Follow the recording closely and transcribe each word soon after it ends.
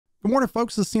Good morning,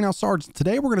 folks. This is Senile Sarge.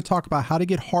 Today, we're going to talk about how to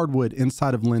get hardwood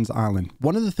inside of Lens Island.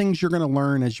 One of the things you're going to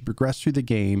learn as you progress through the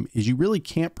game is you really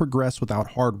can't progress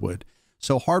without hardwood.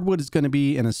 So hardwood is going to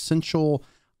be an essential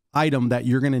item that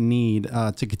you're going to need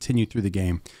to continue through the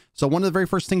game. So one of the very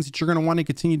first things that you're going to want to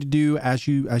continue to do as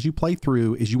you play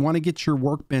through is you want to get your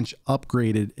workbench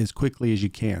upgraded as quickly as you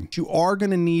can. You are going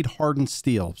to need hardened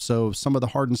steel. So some of the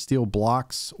hardened steel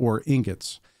blocks or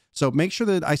ingots. So make sure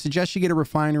that I suggest you get a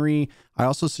refinery. I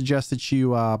also suggest that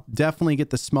you definitely get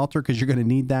the smelter because you're going to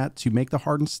need that to make the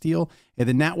hardened steel. And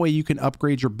then that way you can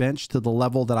upgrade your bench to the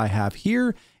level that I have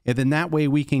here. And then that way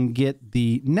we can get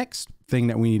the next thing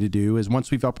that we need to do is once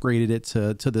we've upgraded it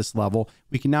to this level,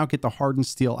 we can now get the hardened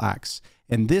steel axe.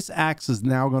 And this axe is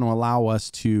now going to allow us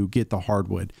to get the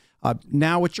hardwood.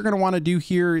 Now what you're going to want to do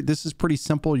here, this is pretty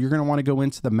simple. You're going to want to go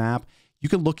into the map. You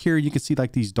can look here, you can see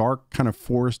like these dark kind of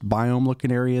forest biome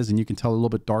looking areas, and you can tell a little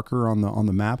bit darker on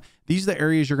the map. These are the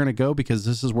areas you're going to go because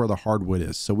this is where the hardwood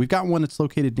is. So we've got one that's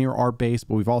located near our base,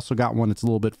 but we've also got one that's a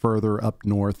little bit further up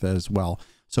north as well.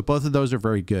 So both of those are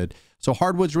very good. So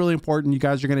hardwood's really important. You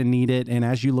guys are going to need it. And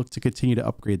as you look to continue to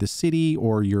upgrade the city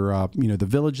or your, the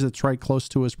village that's right close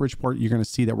to us, Bridgeport, you're going to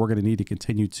see that we're going to need to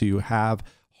continue to have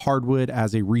hardwood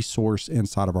as a resource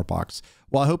inside of our box.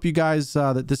 Well, I hope you guys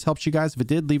that this helps you guys. If it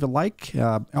did, leave a like.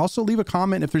 Also leave a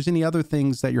comment if there's any other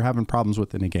things that you're having problems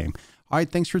with in the game. All right,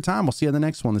 thanks for your time. We'll see you on the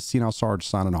next one. This is Senile Sarge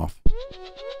signing off.